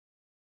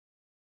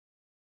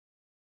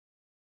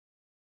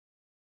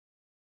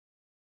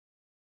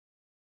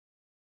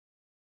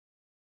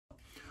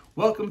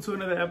Welcome to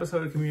another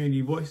episode of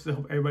Community Voices. I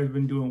hope everybody's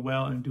been doing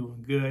well and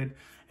doing good.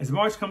 As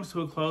March comes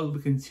to a close,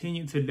 we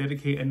continue to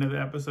dedicate another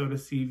episode of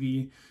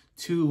CV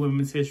to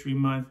Women's History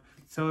Month,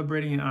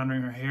 celebrating and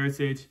honoring her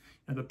heritage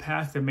and the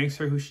past that makes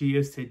her who she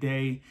is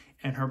today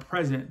and her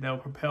present that will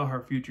propel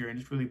her future, and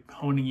just really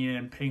honing in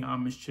and paying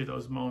homage to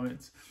those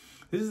moments.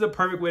 This is the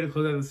perfect way to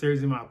close out the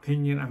series, in my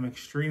opinion. I'm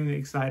extremely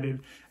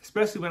excited,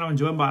 especially when I'm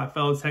joined by a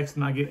fellow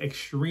Texan. I get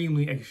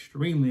extremely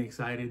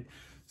excited.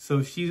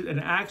 So she's an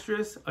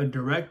actress, a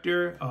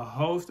director, a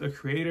host, a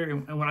creator.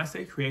 And when I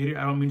say creator,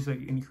 I don't mean just like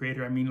any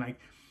creator. I mean like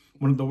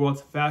one of the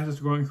world's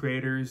fastest growing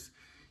creators.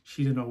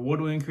 She's an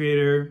award-winning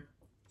creator.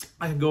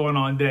 I could go on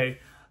all day.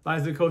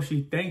 Liza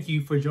Koshy, thank you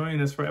for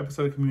joining us for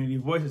episode of Community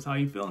Voices. How are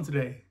you feeling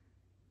today?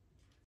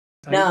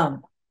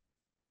 No,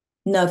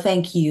 no,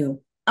 thank you.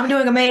 I'm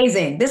doing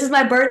amazing. This is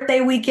my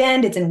birthday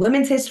weekend. It's in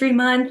Women's History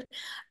Month.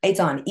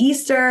 It's on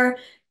Easter.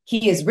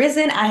 He is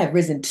risen. I have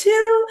risen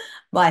too.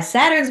 My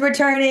Saturn's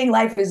returning.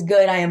 Life is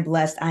good. I am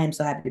blessed. I am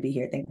so happy to be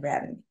here. Thank you for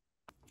having me.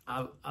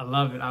 I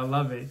love it. I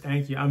love it.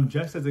 Thank you. I'm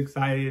just as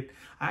excited.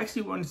 I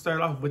actually want to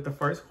start off with the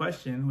first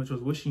question, which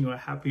was wishing you a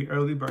happy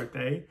early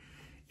birthday.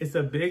 It's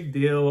a big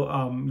deal.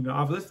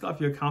 I've listed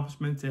off your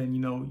accomplishments, and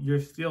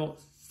you're still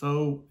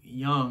so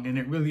young, and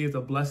it really is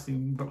a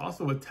blessing, but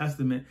also a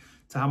testament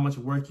to how much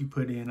work you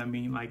put in. I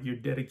mean, like your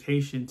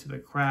dedication to the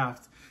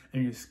craft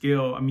and your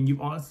skill. I mean,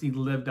 you've honestly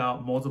lived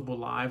out multiple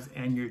lives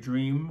and your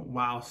dream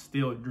while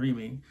still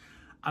dreaming.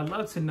 I'd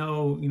love to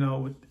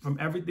know, from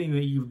everything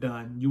that you've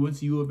done. You went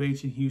to U of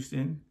H in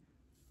Houston.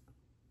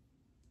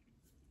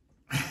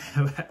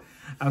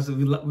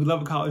 Absolutely, we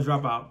love a college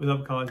dropout. We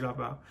love a college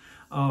dropout.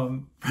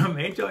 From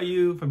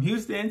HLU, from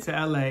Houston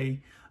to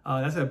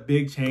LA, that's a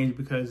big change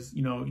because,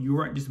 you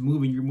weren't just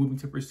moving, you're moving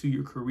to pursue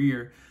your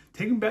career.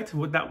 Take me back to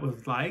what that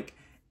was like,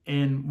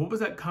 and what would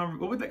that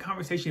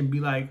conversation be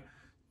like,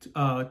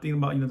 thinking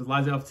about, the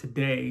Liza of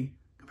today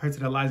compared to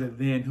the Liza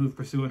then who's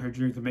pursuing her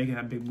dreams and making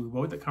that big move.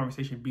 What would that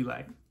conversation be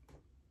like?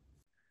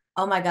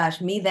 Oh my gosh,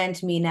 me then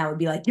to me now would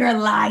be like, you're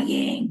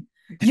lying.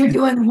 You're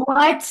doing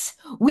what?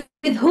 With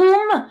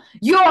whom?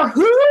 You're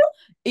who?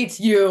 It's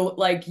you.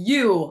 Like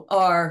you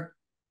are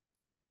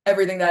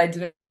everything that I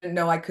didn't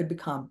know I could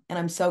become. And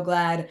I'm so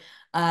glad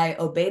I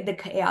obeyed the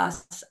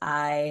chaos.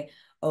 I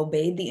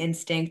obeyed the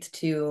instinct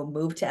to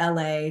move to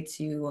LA,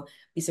 to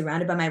be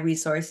surrounded by my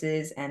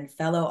resources and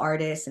fellow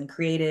artists and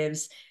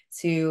creatives,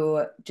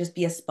 to just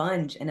be a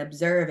sponge and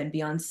observe and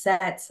be on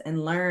sets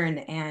and learn.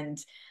 And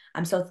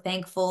I'm so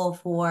thankful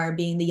for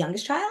being the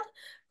youngest child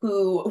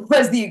who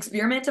was the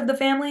experiment of the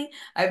family.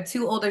 I have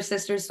two older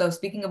sisters. So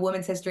speaking of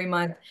Women's History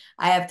Month,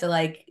 I have to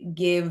like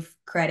give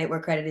credit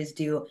where credit is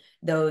due.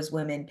 Those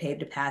women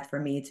paved a path for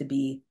me to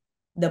be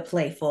the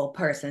playful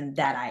person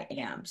that I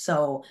am.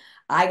 So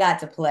I got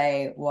to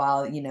play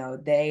while,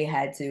 they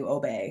had to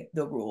obey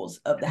the rules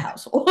of the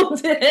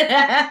household.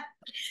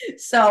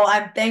 So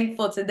I'm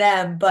thankful to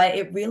them, but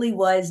it really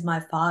was my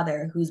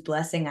father whose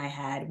blessing I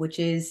had, which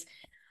is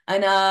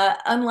an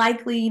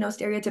unlikely,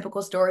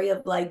 stereotypical story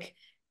of like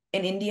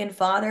an Indian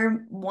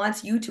father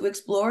wants you to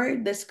explore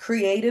this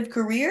creative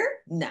career.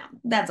 No,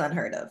 that's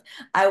unheard of.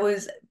 I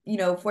was,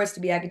 forced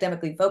to be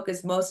academically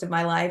focused most of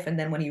my life. And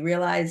then when he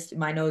realized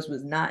my nose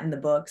was not in the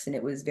books and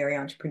it was very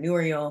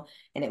entrepreneurial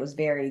and it was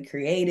very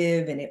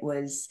creative and it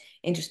was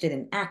interested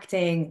in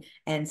acting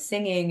and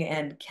singing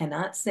and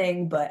cannot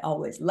sing, but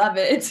always love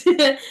it.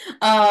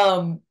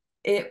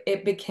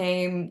 It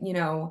became,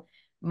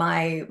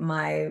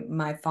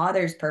 my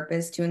father's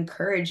purpose to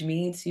encourage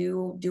me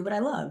to do what I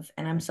love.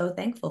 And I'm so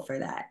thankful for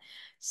that.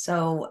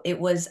 So it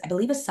was, I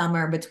believe,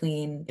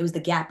 it was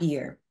the gap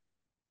year,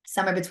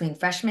 summer between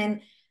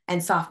freshman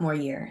and sophomore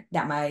year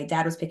that my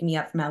dad was picking me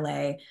up from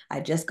LA.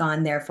 I'd just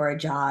gone there for a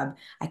job.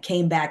 I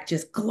came back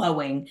just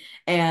glowing.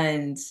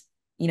 And,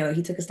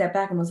 he took a step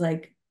back and was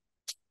like,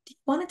 do you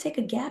want to take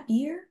a gap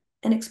year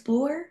and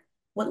explore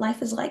what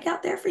life is like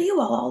out there for you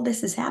while all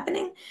this is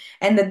happening?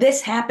 And the this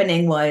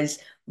happening was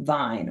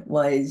Vine,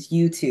 was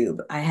YouTube.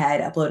 I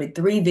had uploaded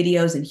 3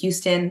 videos in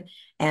Houston,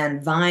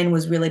 and Vine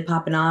was really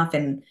popping off,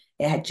 and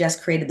it had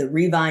just created the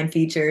Revine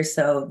feature.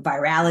 So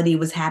virality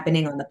was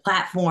happening on the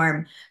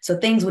platform. So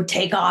things would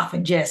take off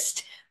and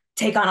just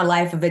take on a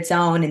life of its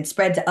own and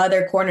spread to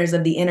other corners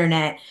of the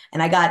internet.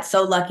 And I got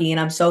so lucky, and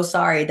I'm so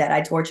sorry that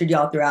I tortured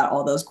y'all throughout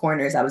all those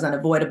corners. I was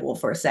unavoidable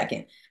for a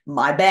second.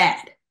 My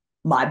bad.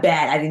 My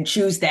bad. I didn't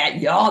choose that.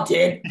 Y'all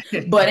did.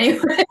 But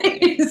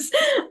anyways,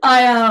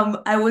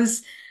 I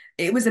was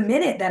it was a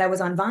minute that I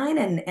was on Vine,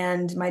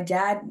 and my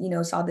dad,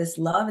 saw this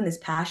love and this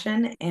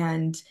passion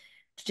and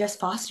just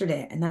fostered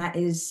it. And that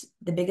is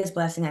the biggest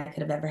blessing I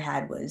could have ever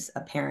had, was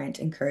a parent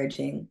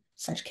encouraging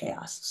such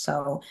chaos.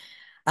 So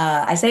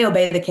I say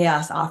obey the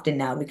chaos often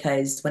now,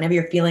 because whenever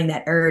you're feeling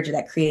that urge or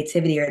that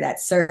creativity or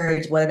that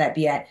surge, whether that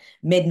be at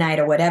midnight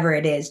or whatever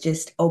it is,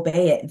 just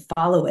obey it and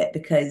follow it,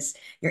 because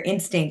your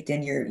instinct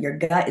and your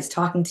gut is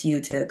talking to you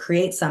to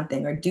create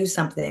something or do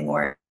something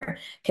or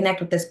connect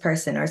with this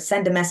person or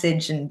send a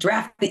message and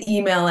draft the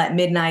email at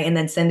midnight and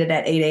then send it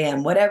at 8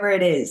 a.m., whatever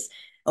it is.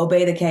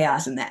 obey the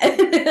chaos in that.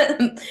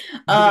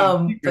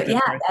 You giving out But secrets yeah,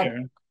 right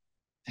that,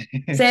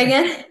 there. say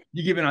again.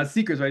 You giving out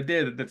secrets right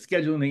there. That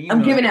scheduling the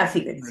I'm emails. giving out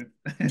secrets.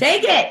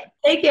 Take it,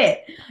 take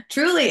it.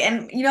 Truly.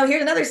 And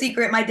here's another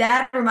secret. My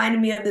dad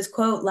reminded me of this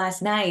quote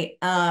last night.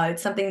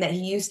 It's something that he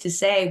used to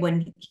say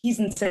when he's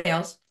in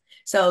sales.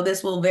 So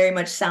this will very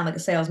much sound like a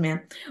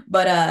salesman,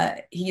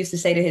 but he used to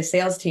say to his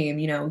sales team,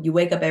 you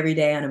wake up every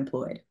day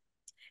unemployed.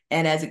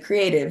 And as a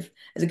creative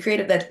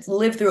that's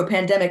lived through a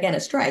pandemic and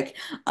a strike,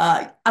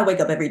 I wake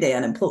up every day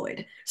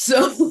unemployed.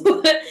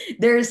 So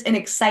there's an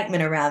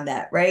excitement around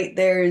that, right?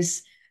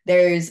 There's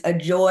a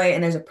joy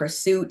and there's a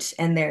pursuit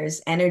and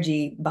there's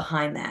energy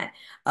behind that.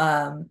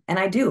 And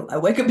I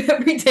wake up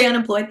every day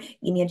unemployed,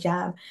 give me a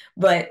job.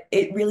 But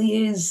it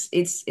really is,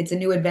 it's a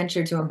new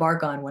adventure to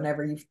embark on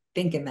whenever you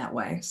think in that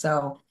way.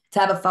 So to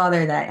have a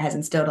father that has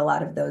instilled a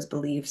lot of those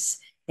beliefs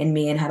in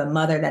me and have a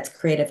mother that's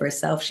creative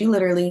herself,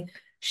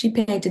 she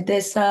painted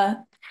this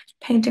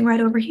painting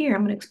right over here.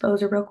 I'm gonna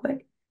expose her real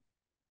quick.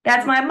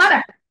 That's my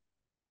mother.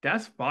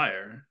 That's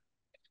fire.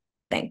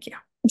 Thank you.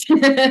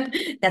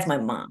 That's my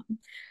mom.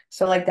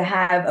 So like to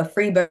have a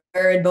free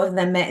bird, both of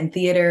them met in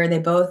theater. They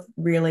both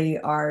really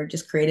are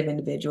just creative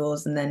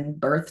individuals and then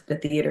birthed a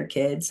theater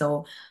kid.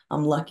 So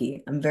I'm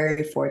lucky. I'm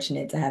very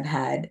fortunate to have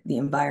had the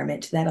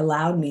environment that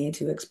allowed me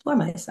to explore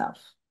myself.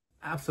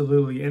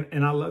 Absolutely.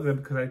 And I love that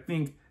because I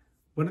think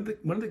one of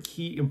the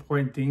key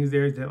important things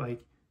there is that like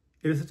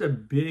it is such a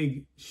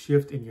big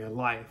shift in your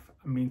life.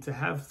 I mean, to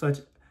have such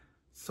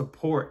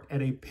support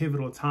at a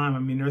pivotal time. I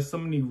mean, there's so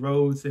many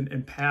roads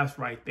and paths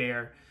right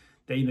there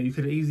that you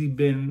could have easily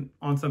been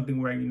on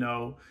something where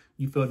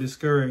you felt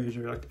discouraged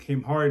or like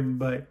became hardened,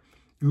 but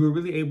you were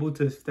really able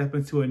to step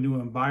into a new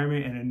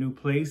environment and a new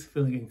place,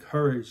 feeling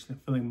encouraged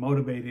and feeling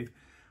motivated.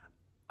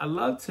 I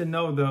love to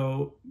know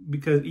though,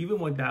 because even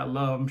with that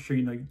love, I'm sure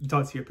you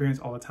talk to your parents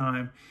all the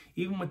time.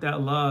 Even with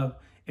that love,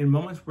 in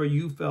moments where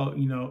you felt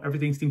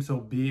everything seemed so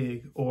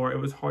big, or it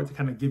was hard to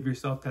kind of give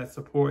yourself that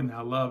support and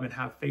that love and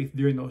have faith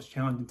during those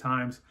challenging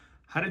times,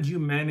 how did you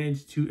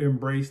manage to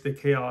embrace the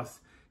chaos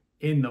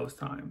in those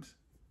times?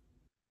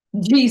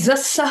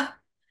 Jesus,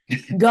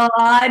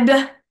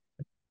 God,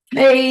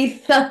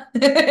 faith.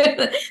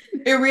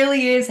 It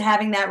really is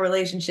having that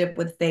relationship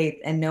with faith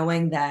and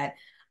knowing that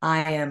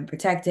I am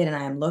protected and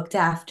I am looked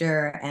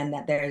after and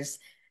that there's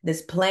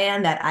this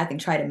plan that I can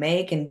try to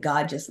make and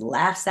God just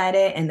laughs at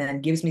it and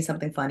then gives me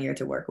something funnier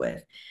to work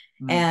with.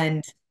 Mm.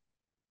 And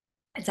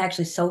it's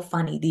actually so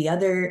funny. I've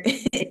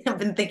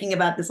been thinking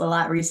about this a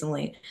lot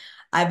recently.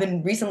 I've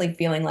been recently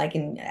feeling like,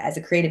 as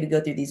a creative, you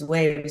go through these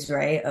waves,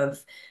 right,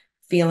 of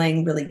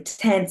feeling really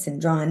tense and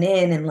drawn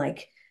in, and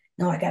like,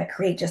 no, I got to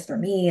create just for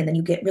me. And then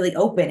you get really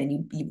open,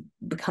 and you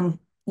become,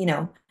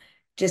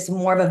 just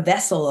more of a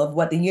vessel of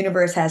what the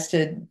universe has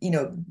to,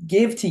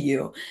 give to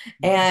you.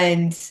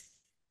 And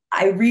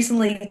I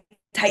recently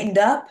tightened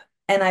up,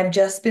 and I've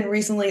just been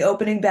recently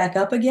opening back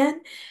up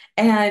again.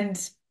 And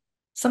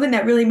something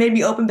that really made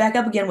me open back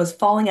up again was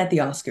falling at the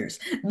Oscars.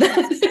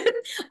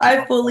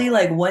 I fully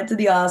like went to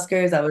the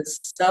Oscars. I was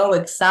so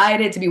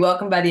excited to be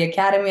welcomed by the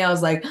Academy. I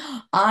was like,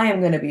 I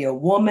am gonna be a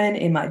woman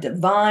in my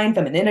divine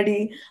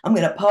femininity. I'm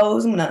gonna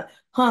pose. I'm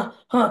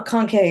gonna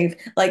concave.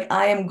 Like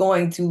I am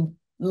going to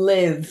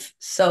live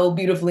so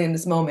beautifully in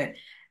this moment.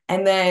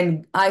 And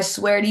then I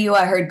swear to you,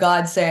 I heard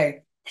God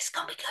say, "This is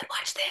gonna be good.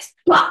 Watch this."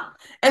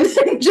 And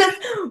then just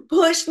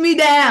pushed me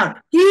down.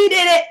 He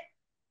did it.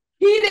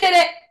 He did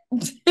it.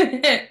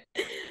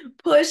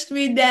 Pushed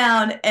me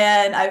down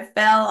and I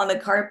fell on the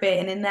carpet.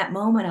 And in that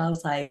moment, I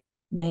was like,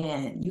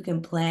 man, you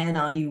can plan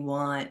all you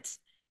want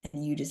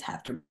and you just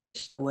have to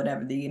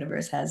whatever the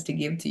universe has to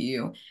give to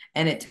you.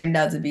 And it turned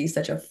out to be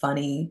such a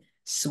funny,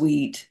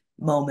 sweet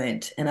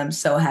moment. And I'm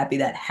so happy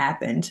that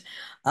happened.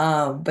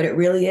 But it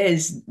really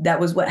is, that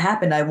was what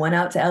happened. I went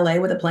out to LA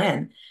with a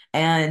plan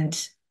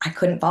and I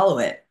couldn't follow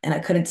it and I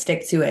couldn't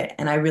stick to it.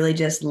 And I really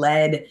just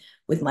led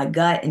with my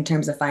gut in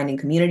terms of finding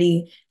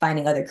community,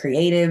 finding other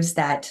creatives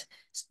that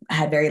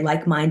had very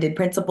like-minded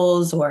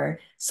principles or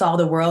saw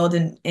the world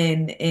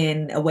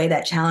in a way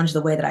that challenged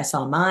the way that I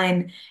saw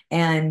mine,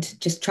 and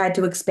just tried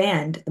to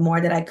expand the more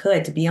that I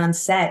could to be on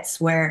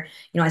sets where,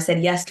 I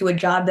said yes to a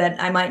job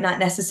that I might not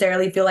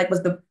necessarily feel like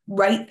was the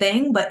right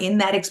thing, but in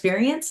that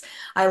experience,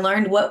 I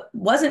learned what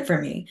wasn't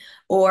for me,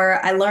 or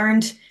I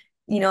learned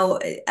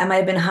I might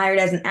have been hired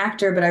as an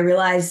actor, but I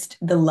realized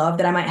the love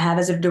that I might have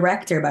as a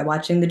director by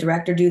watching the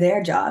director do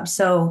their job.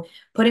 So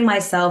putting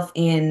myself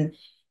in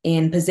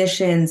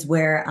positions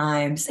where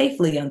I'm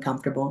safely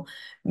uncomfortable,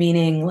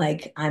 meaning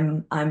like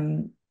I'm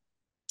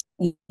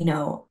you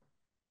know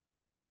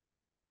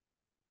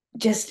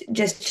just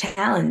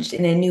challenged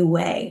in a new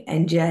way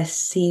and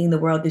just seeing the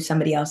world through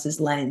somebody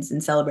else's lens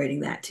and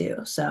celebrating that too.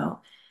 So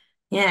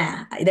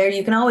yeah, there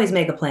you can always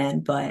make a plan,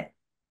 but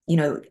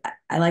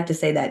I like to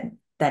say that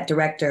that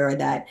director or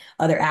that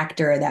other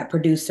actor or that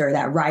producer or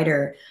that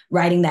writer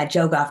writing that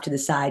joke off to the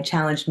side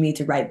challenged me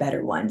to write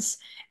better ones.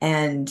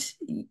 And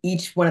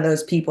each one of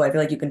those people, I feel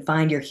like you can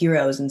find your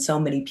heroes in so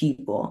many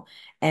people.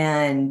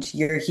 And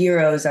your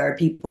heroes are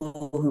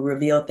people who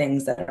reveal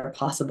things that are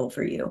possible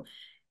for you.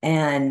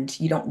 And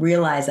you don't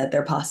realize that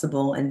they're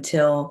possible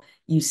until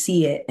you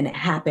see it and it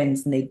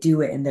happens and they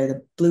do it and they're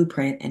the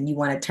blueprint and you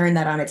want to turn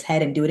that on its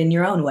head and do it in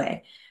your own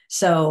way.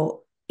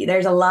 So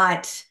there's a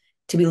lot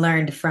to be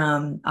learned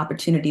from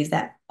opportunities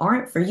that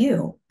aren't for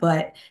you,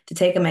 but to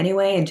take them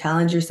anyway and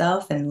challenge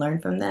yourself and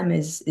learn from them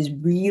is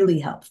really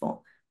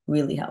helpful,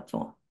 really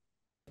helpful.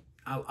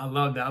 I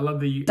love that. I love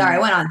that Sorry, I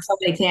you went on so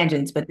many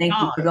tangents, but thank you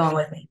no, for going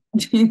with me.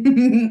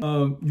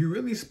 you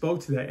really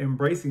spoke to that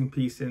embracing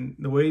piece, and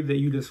the way that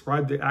you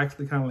described it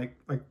actually kind of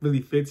like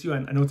really fits you. I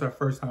know it's our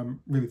first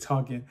time really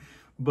talking,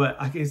 but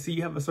I can see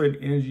you have a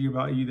certain energy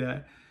about you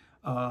that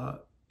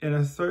in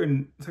a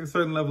certain it's like a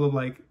certain level of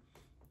like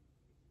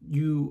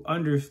you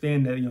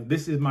understand that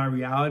this is my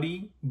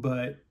reality,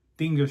 but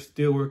things are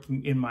still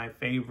working in my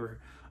favor.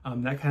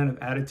 That kind of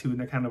attitude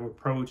and that kind of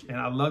approach, and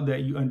I love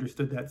that you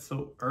understood that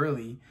so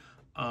early.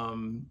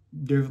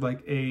 There's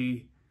like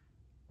a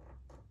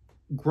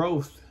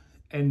growth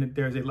and that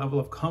there's a level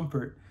of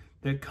comfort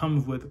that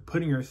comes with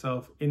putting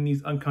yourself in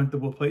these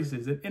uncomfortable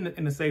places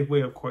in a safe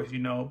way, of course,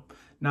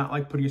 not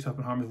like putting yourself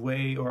in harm's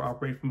way or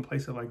operating from a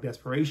place of like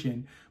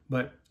desperation,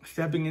 but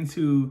stepping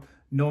into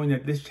knowing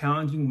that this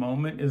challenging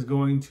moment is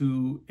going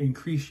to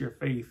increase your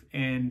faith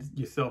and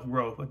your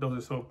self-growth. Like those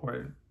are so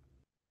important.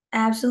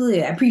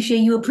 Absolutely. I appreciate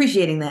you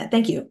appreciating that.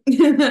 Thank you.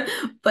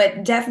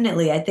 But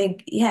definitely, I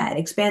think, yeah, it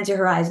expands your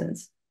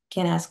horizons.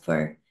 Can't ask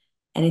for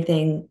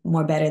anything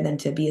more better than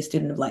to be a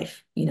student of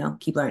life,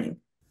 keep learning.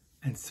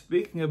 And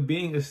speaking of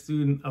being a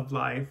student of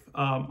life,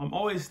 I'm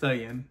always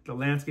studying the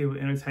landscape of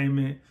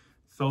entertainment,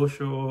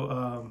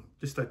 social,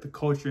 just like the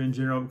culture in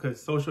general,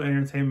 because social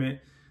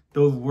entertainment,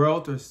 those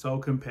worlds are so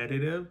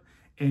competitive.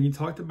 And you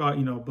talked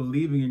about,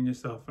 believing in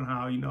yourself and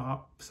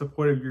how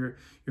supportive your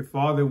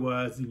father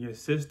was and your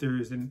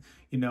sisters and,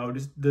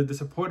 just the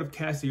supportive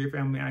cast of your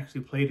family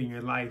actually played in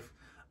your life.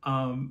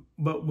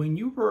 But when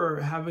you were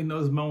having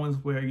those moments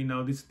where,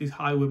 these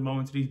Hollywood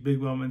moments, these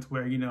big moments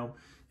where,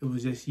 it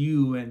was just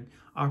you and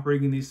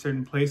operating in these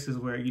certain places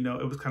where,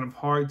 it was kind of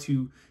hard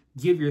to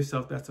give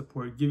yourself that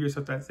support, give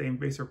yourself that same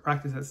faith or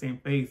practice that same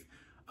faith.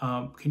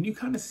 Can you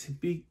kind of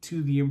speak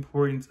to the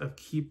importance of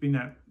keeping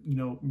that,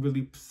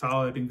 really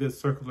solid and good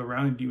circles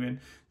around you and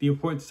the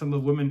importance of some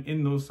of the women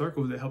in those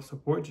circles that help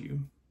support you?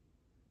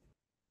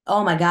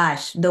 Oh my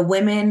gosh, the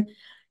women,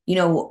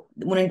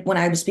 when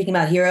I was speaking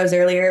about heroes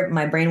earlier,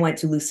 my brain went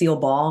to Lucille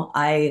Ball.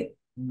 I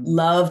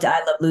love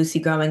Lucy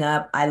growing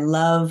up. I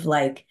love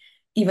like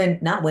even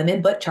not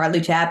women, but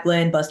Charlie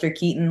Chaplin, Buster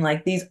Keaton,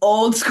 like these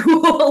old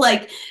school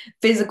like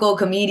physical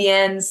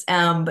comedians.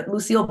 But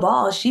Lucille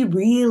Ball, she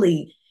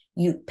really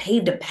you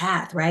paved a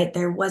path, right?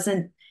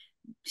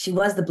 She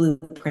was the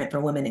blueprint for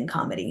women in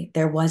comedy.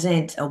 There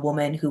wasn't a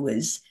woman who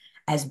was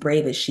as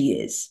brave as she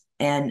is.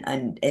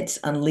 And it's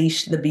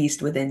unleashed the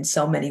beast within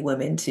so many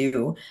women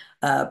to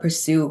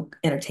pursue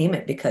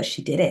entertainment because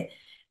she did it.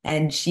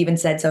 And she even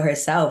said so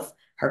herself.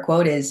 Her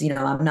quote is,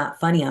 I'm not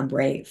funny, I'm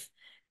brave.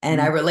 And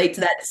I relate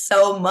to that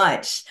so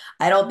much.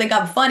 I don't think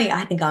I'm funny.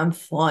 I think I'm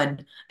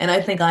fun. And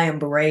I think I am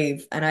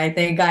brave. And I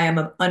think I am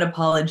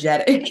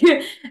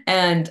unapologetic.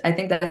 And I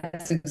think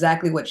that's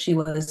exactly what she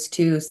was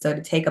too. So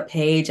to take a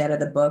page out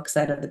of the books,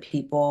 out of the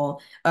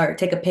people, or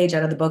take a page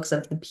out of the books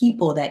of the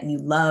people that you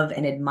love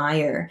and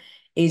admire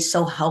is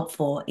so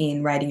helpful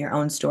in writing your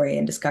own story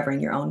and discovering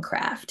your own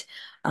craft.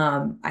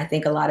 I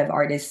think a lot of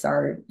artists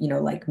are,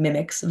 like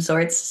mimics of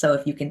sorts. So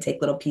if you can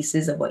take little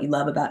pieces of what you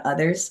love about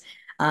others,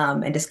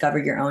 and discover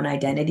your own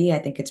identity. I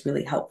think it's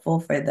really helpful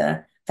for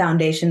the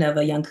foundation of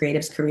a young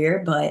creative's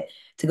career. But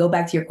to go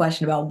back to your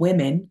question about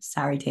women,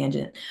 sorry,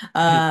 tangent.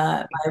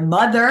 My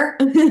mother,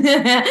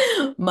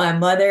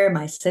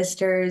 my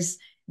sisters,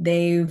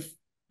 they've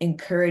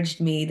encouraged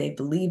me. They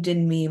believed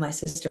in me. My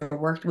sister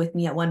worked with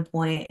me at one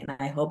point, and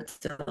I hope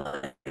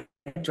to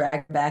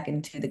drag back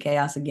into the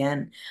chaos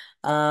again.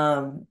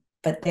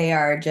 But they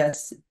are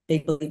just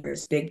big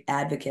believers, big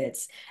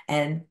advocates,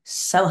 and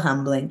so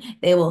humbling.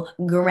 They will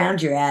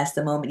ground your ass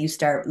the moment you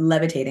start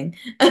levitating.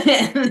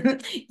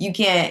 You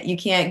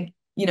can't,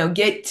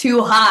 get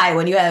too high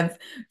when you have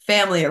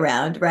family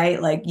around,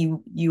 right? Like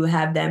you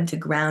have them to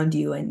ground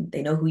you and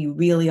they know who you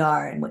really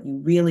are and what you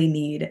really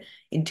need.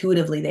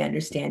 Intuitively, they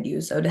understand you.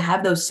 So to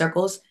have those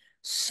circles,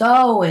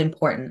 so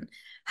important.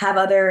 Have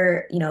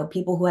other,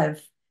 people who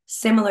have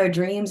similar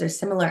dreams or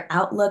similar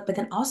outlook, but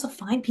then also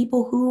find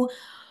people who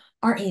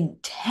are in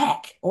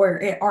tech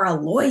or are a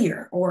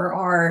lawyer or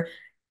are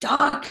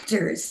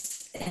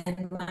doctors.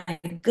 And my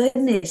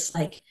goodness,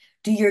 like,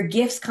 do your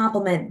gifts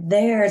complement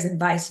theirs and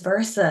vice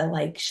versa?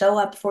 Like, show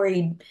up for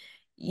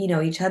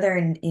each other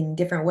in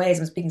different ways.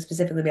 I'm speaking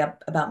specifically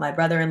about my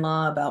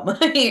brother-in-law, about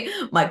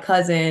my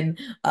cousin,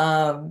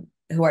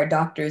 who are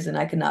doctors, and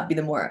I could not be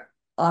the more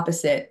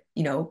opposite,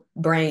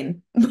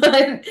 brain.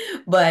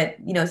 But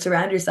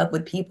surround yourself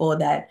with people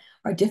that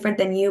are different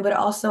than you, but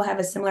also have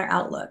a similar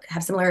outlook,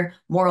 have similar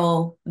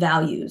moral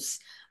values.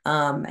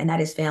 And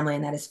that is family,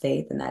 and that is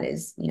faith, and that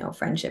is,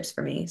 friendships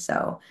for me.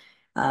 So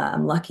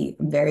I'm lucky.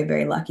 I'm very,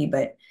 very lucky,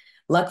 but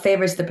luck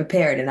favors the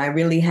prepared. And I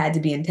really had to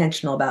be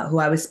intentional about who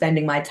I was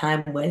spending my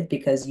time with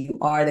because you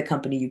are the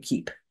company you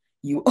keep.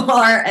 you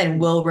are and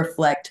will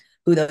reflect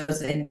who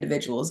those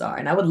individuals are.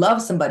 And I would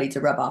love somebody to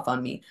rub off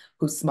on me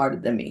who's smarter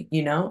than me,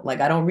 you know? Like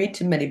I don't read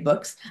too many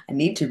books. I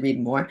need to read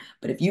more.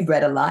 But if you've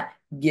read a lot,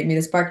 give me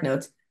the spark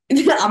notes.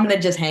 I'm gonna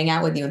just hang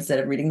out with you instead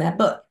of reading that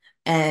book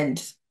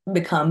and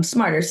become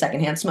smarter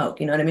secondhand smoke.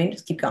 You know what I mean?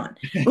 Just keep going.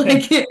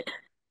 Like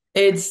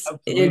Absolutely.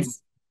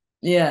 it's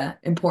yeah,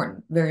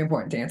 important, very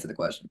important to answer the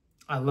question.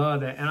 I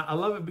love that. And I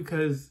love it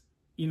because,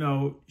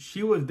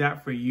 she was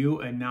that for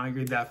you and now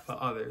you're that for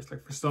others,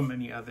 like for so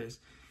many others.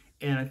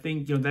 And I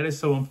think, that is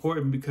so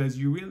important because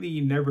you really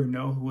never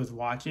know who is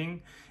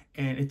watching.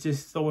 And it's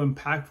just so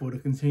impactful to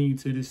continue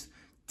to just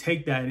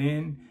take that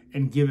in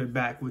and give it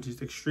back, which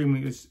is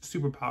it's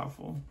super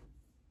powerful.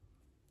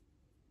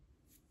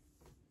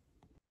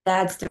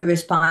 That's the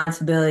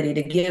responsibility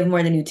to give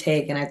more than you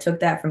take. And I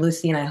took that from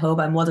Lucy, and I hope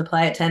I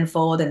multiply it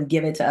tenfold and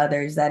give it to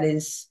others. That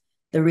is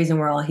the reason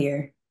we're all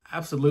here.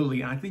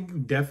 Absolutely. I think you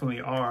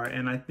definitely are.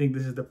 And I think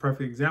this is the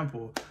perfect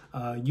example.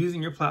 Using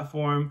your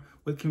platform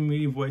with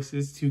community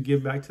voices to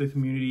give back to the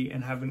community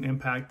and have an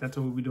impact. That's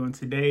what we'll be doing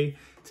today.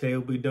 Today,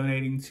 we'll be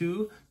donating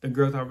to the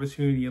Growth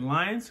Opportunity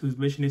Alliance, whose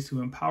mission is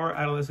to empower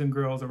adolescent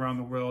girls around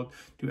the world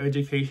through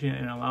education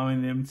and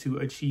allowing them to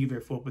achieve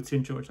their full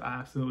potential, which I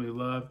absolutely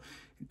love.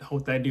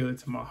 Hold that dearly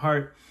to my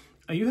heart.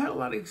 You had a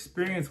lot of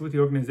experience with the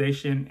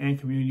organization and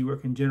community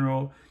work in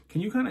general.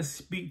 Can you kind of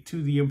speak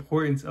to the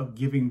importance of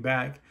giving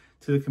back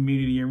to the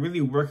community and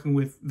really working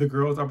with the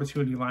Girls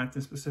Opportunity Alliance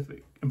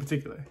in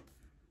particular?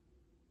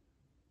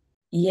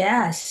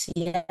 Yes,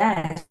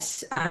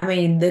 yes. I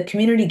mean, the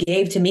community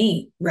gave to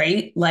me,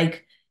 right?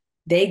 Like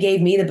they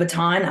gave me the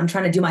baton. I'm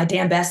trying to do my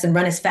damn best and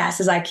run as fast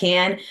as I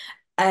can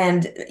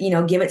and,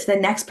 give it to the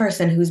next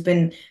person who's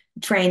been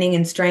training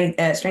and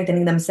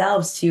strengthening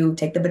themselves to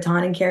take the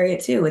baton and carry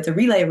it too. It's a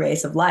relay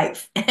race of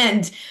life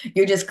and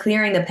you're just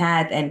clearing the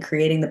path and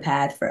creating the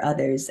path for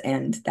others.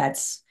 And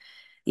that's,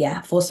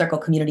 yeah, full circle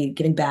community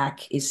giving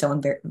back is so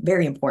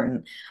very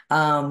important.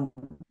 Um,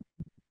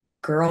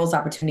 Girls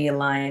Opportunity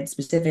Alliance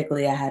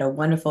specifically, I had a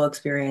wonderful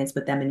experience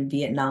with them in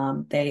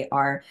Vietnam. They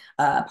are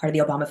part of the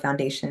Obama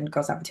Foundation,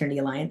 Girls Opportunity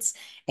Alliance,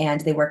 and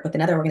they work with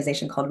another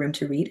organization called Room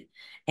to Read.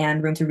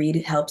 And Room to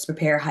Read helps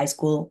prepare high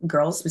school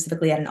girls,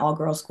 specifically at an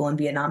all-girls school in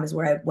Vietnam, is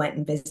where I went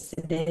and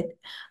visited.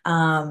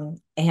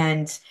 And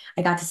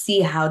I got to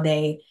see how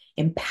they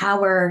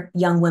empower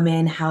young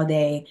women, how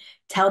they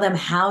tell them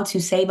how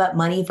to save up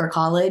money for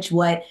college,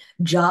 what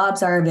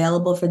jobs are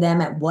available for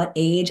them at what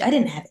age. I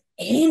didn't have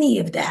any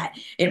of that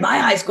in my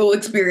high school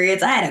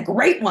experience. I had a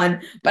great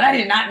one, but I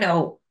did not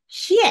know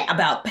shit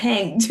about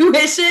paying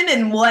tuition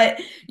and what,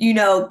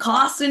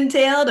 costs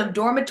entailed of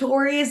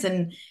dormitories.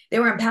 And they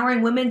were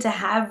empowering women to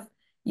have,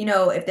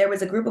 if there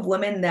was a group of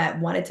women that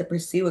wanted to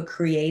pursue a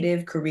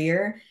creative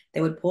career,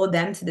 they would pull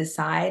them to the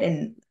side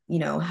and,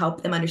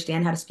 help them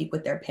understand how to speak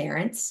with their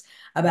parents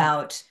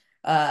about,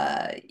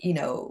 uh, you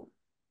know,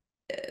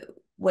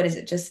 what is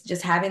it,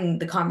 just having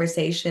the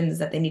conversations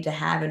that they need to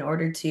have in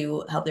order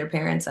to help their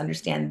parents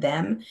understand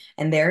them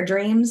and their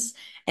dreams.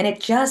 And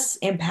it just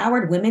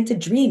empowered women to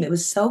dream. It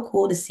was so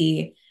cool to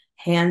see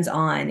hands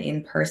on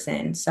in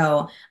person.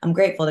 So I'm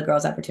grateful to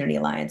Girls Opportunity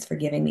Alliance for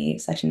giving me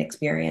such an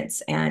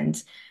experience.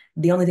 And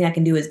the only thing I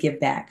can do is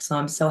give back. So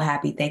I'm so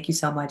happy. Thank you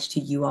so much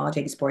to you all,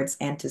 JD Sports,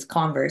 and to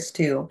Converse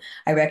too.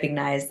 I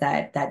recognize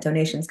that that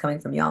donation is coming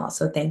from y'all.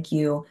 So thank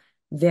you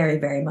very,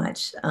 very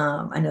much.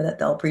 I know that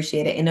they'll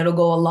appreciate it and it'll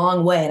go a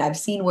long way. And I've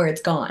seen where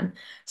it's gone.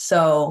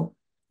 So,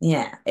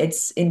 yeah,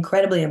 it's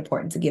incredibly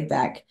important to give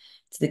back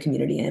to the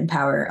community and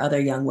empower other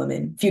young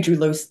women, future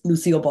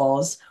Lucille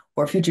Balls,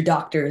 or future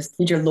doctors,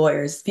 future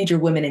lawyers, future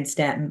women in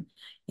STEM,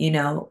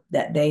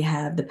 that they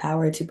have the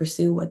power to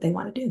pursue what they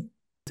want to do.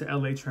 To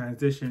LA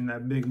transition,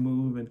 that big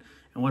move, and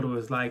what it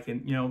was like.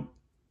 And,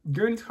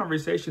 during these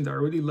conversations, I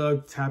really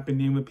love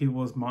tapping in with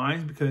people's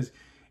minds because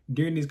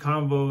during these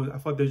convos, I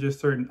thought there's just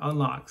certain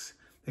unlocks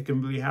that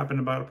can really happen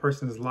about a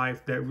person's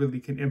life that really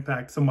can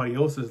impact somebody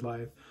else's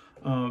life.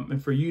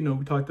 And for we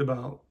talked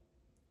about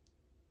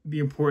the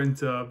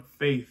importance of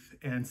faith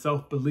and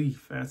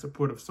self-belief and a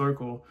supportive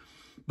circle.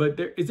 But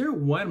is there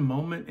one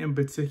moment in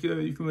particular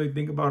that you can really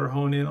think about or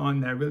hone in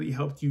on that really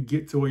helped you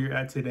get to where you're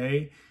at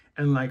today?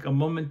 And like a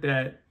moment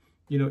that,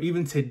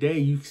 even today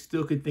you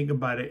still could think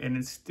about it and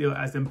it's still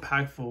as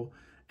impactful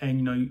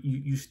and,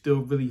 you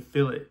still really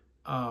feel it.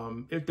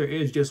 If there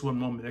is just one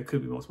moment, there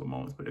could be multiple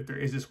moments, but if there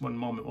is just one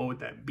moment, what would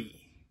that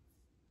be?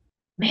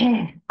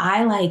 Man,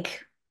 I've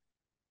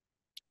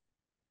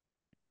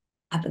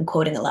been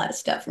quoting a lot of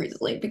stuff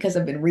recently because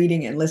I've been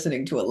reading and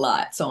listening to a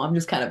lot. So I'm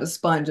just kind of a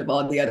sponge of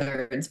all the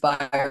other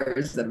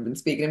inspirers that have been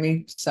speaking to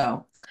me.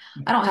 So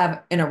I don't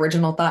have an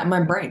original thought in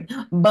my brain,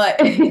 but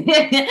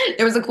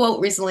there was a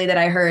quote recently that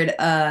I heard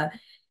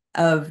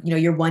of,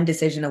 you're one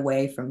decision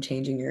away from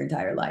changing your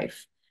entire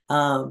life.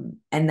 And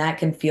that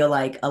can feel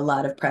like a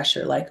lot of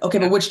pressure. Like, okay,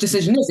 but which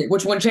decision is it?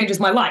 Which one changes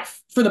my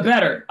life for the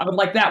better? I would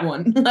like that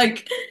one.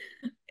 Like,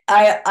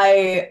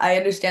 I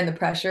understand the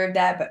pressure of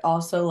that, but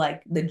also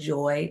like the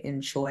joy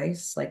in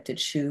choice, like to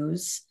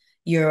choose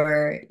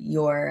your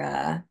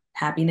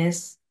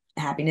happiness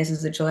happiness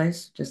is a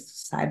choice,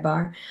 just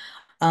sidebar.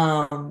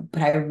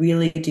 But I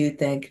really do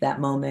think that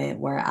moment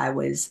where I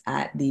was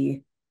at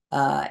the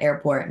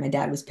airport, my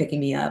dad was picking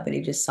me up and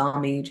he just saw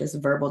me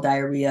just verbal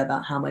diarrhea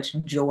about how much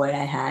joy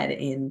I had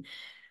in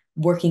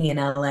working in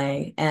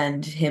LA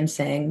and him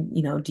saying,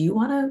 do you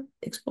want to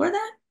explore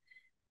that?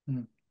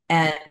 Mm.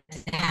 And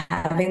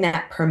having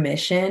that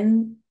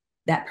permission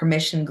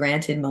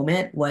granted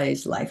moment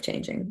was life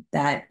changing.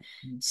 That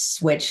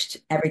switched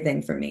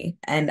everything for me.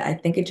 And I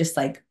think it just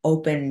like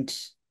opened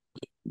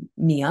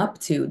me up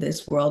to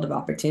this world of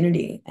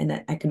opportunity and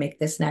that I can make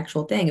this an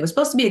actual thing. It was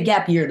supposed to be a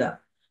gap year though.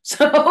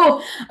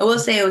 So I will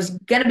say it was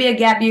gonna be a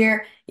gap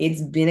year.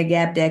 It's been a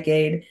gap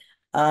decade.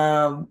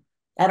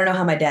 I don't know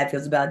how my dad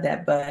feels about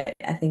that, but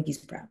I think he's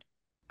proud.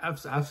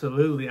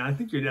 Absolutely. I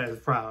think your dad is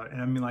proud.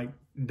 And I mean, like,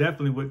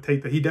 definitely would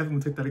take that. He definitely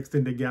would take that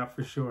extended gap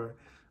for sure.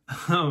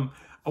 Um,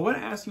 I want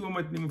to ask you one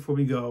more thing before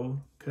we go,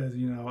 because,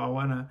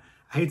 I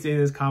hate to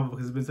end this convo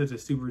because it's been such a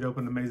super dope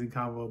and amazing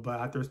convo, but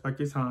I have to respect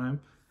your time.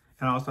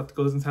 And I also have to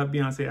go listen to that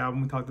Beyonce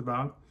album we talked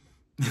about.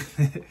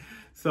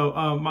 So,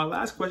 my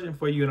last question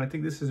for you, and I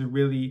think this is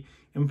really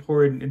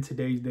important in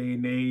today's day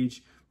and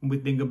age when we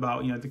think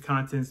about, the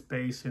content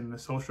space and the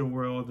social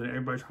world and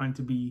everybody trying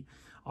to be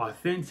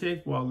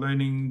authentic while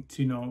learning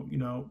to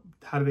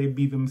how do they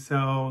be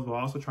themselves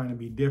while also trying to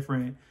be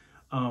different,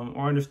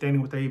 or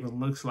understanding what that even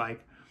looks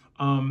like.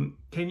 Can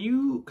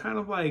you kind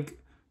of like,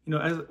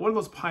 as one of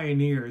those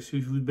pioneers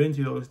who's been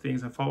to those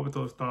things and fought with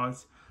those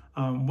thoughts,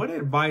 what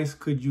advice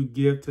could you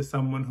give to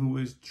someone who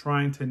is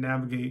trying to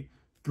navigate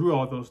through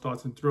all those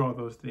thoughts and through all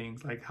those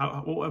things? Like,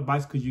 what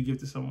advice could you give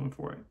to someone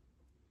for it?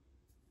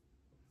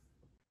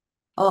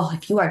 Oh,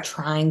 if you are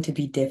trying to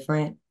be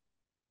different,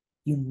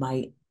 you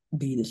might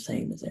be the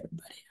same as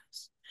everybody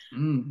else.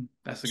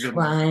 That's a good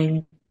one.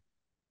 Trying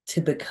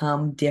to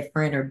become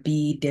different or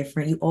be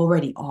different, you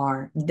already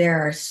are.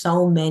 There are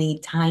so many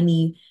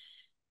tiny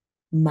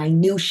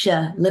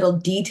minutia little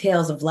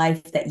details of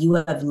life that you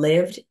have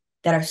lived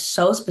that are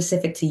so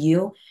specific to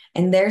you.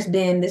 And this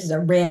is a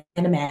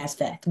random ass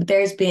fact, but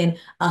there's been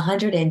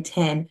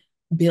 110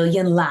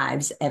 billion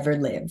lives ever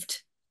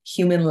lived,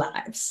 human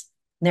lives.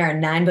 There are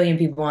 9 billion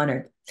people on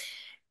Earth.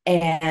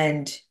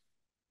 And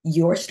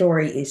your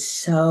story is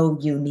so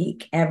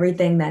unique.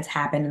 Everything that's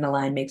happened in the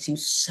line makes you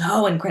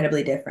so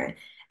incredibly different.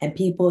 And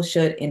people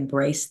should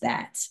embrace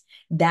that.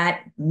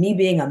 That me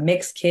being a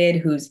mixed kid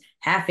who's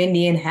half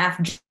Indian, half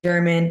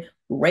German,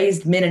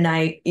 raised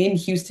Mennonite in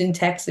Houston,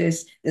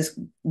 Texas, this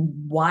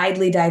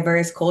widely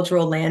diverse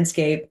cultural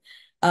landscape,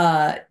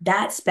 that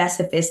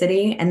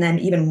specificity, and then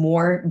even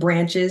more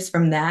branches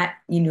from that,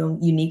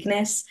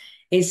 uniqueness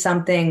is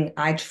something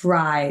I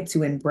try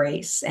to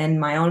embrace. And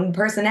my own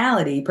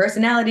personality,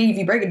 if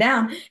you break it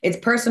down, it's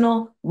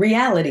personal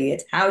reality.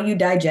 It's how you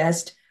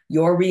digest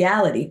your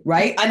reality,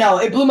 right? I know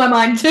it blew my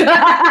mind too.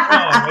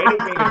 Oh,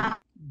 wait a minute.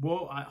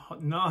 Well,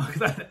 no,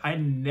 because I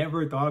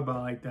never thought about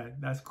it like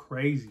that. That's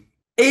crazy.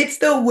 It's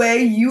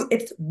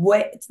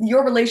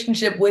your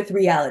relationship with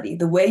reality,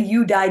 the way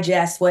you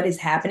digest what is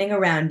happening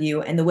around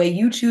you, and the way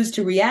you choose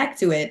to react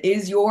to it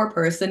is your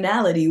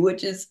personality,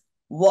 which is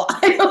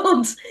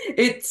wild.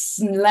 It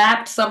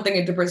slapped something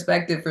into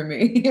perspective for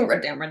me.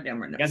 Right down, right down,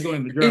 right down. That's going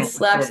in the It journal for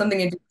slapped sure.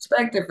 something into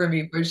perspective for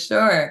me for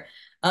sure.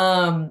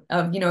 Of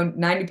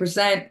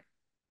 90%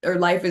 or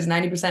life is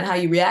 90% how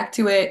you react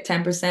to it,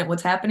 10%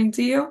 what's happening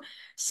to you.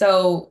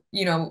 So,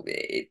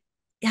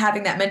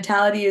 having that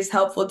mentality is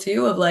helpful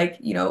too, of like,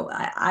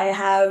 I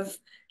have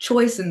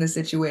choice in this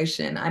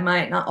situation. I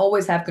might not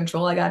always have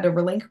control. I got to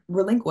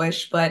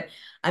relinquish, but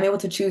I'm able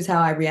to choose how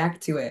I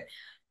react to it.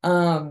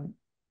 Um,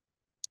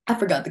 I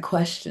forgot the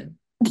question.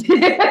 You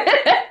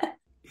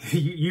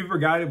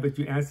forgot it, but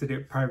you answered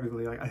it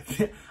perfectly. Like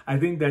I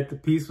think that the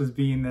piece was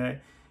being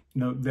that,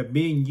 that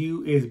being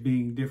you is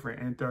being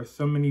different, and there are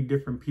so many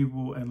different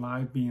people and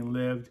lives being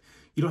lived.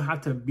 You don't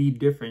have to be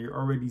different. You're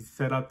already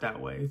set up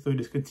that way. So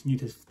just continue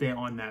to stay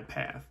on that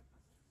path.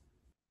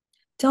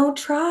 Don't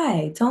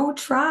try. Don't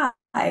try.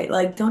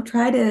 Like, don't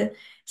try to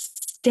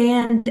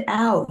stand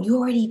out. You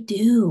already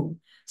do.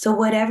 So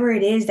whatever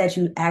it is that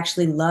you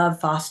actually love,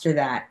 foster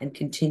that and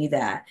continue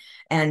that.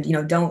 And,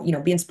 don't,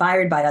 be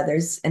inspired by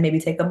others and maybe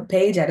take a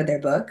page out of their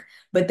book,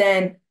 but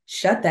then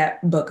shut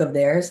that book of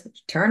theirs,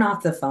 turn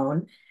off the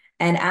phone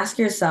and ask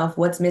yourself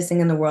what's missing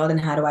in the world and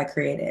how do I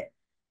create it?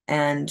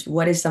 And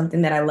what is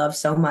something that I love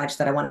so much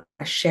that I want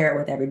to share it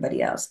with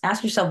everybody else?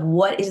 Ask yourself,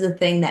 what is the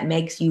thing that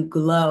makes you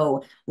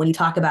glow when you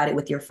talk about it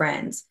with your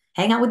friends?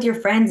 Hang out with your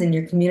friends in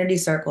your community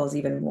circles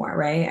even more,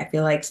 right? I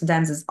feel like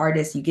sometimes as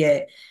artists, you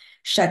get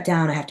shut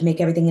down. I have to make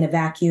everything in a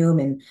vacuum,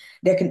 and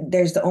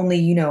there's the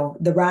only,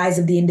 the rise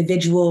of the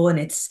individual, and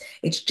it's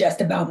just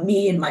about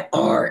me and my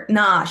art.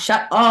 Nah,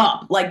 shut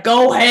up. Like,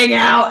 go hang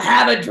out,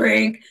 have a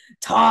drink,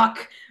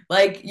 talk.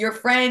 Like, your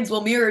friends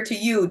will mirror to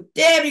you.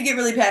 Damn, you get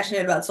really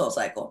passionate about Soul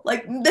Cycle.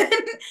 Like,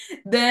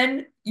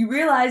 then you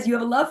realize you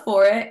have a love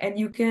for it, and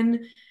you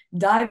can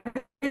dive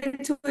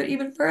into it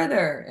even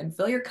further and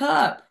fill your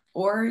cup,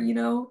 or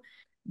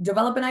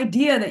develop an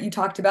idea that you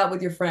talked about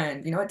with your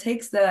friend. You know, it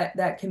takes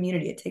that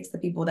community. It takes the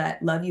people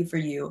that love you for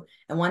you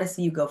and want to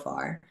see you go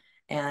far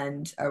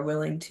and are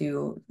willing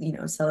to, you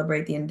know,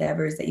 celebrate the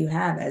endeavors that you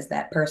have as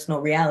that personal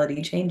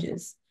reality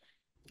changes.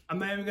 I'm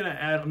not even gonna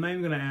add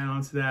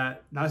on to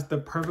that. That's the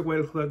perfect way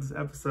to close out this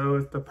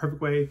episode. It's the perfect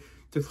way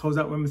to close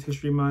out Women's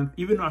History Month.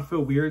 Even though I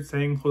feel weird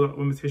saying close out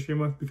Women's History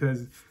Month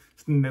because it's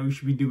something that we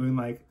should be doing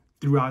like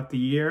throughout the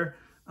year.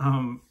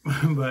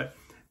 But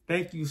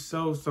thank you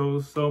so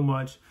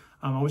much.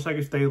 I wish I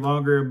could stay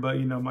longer, but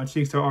you know, my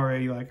cheeks are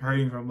already like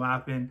hurting from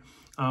laughing.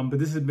 But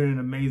this has been an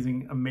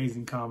amazing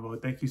convo.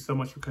 Thank you so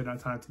much for cutting out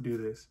time to do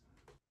this.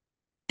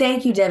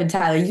 Thank you, Devin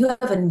Tyler. You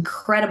have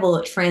incredible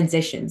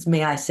transitions,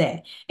 may I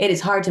say. It is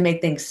hard to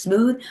make things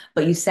smooth,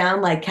 but you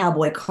sound like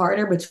Cowboy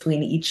Carter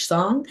between each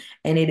song,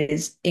 and it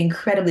is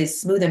incredibly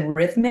smooth and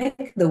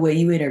rhythmic the way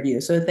you interview.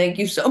 So thank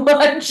you so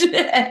much. And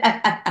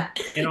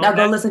Now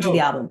go listen to the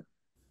album.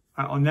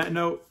 on that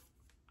note,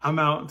 I'm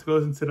out to go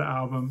listen to the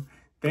album.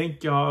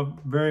 Thank y'all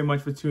very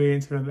much for tuning in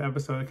to another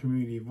episode of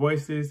Community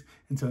Voices.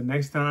 Until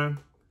next time,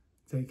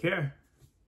 take care.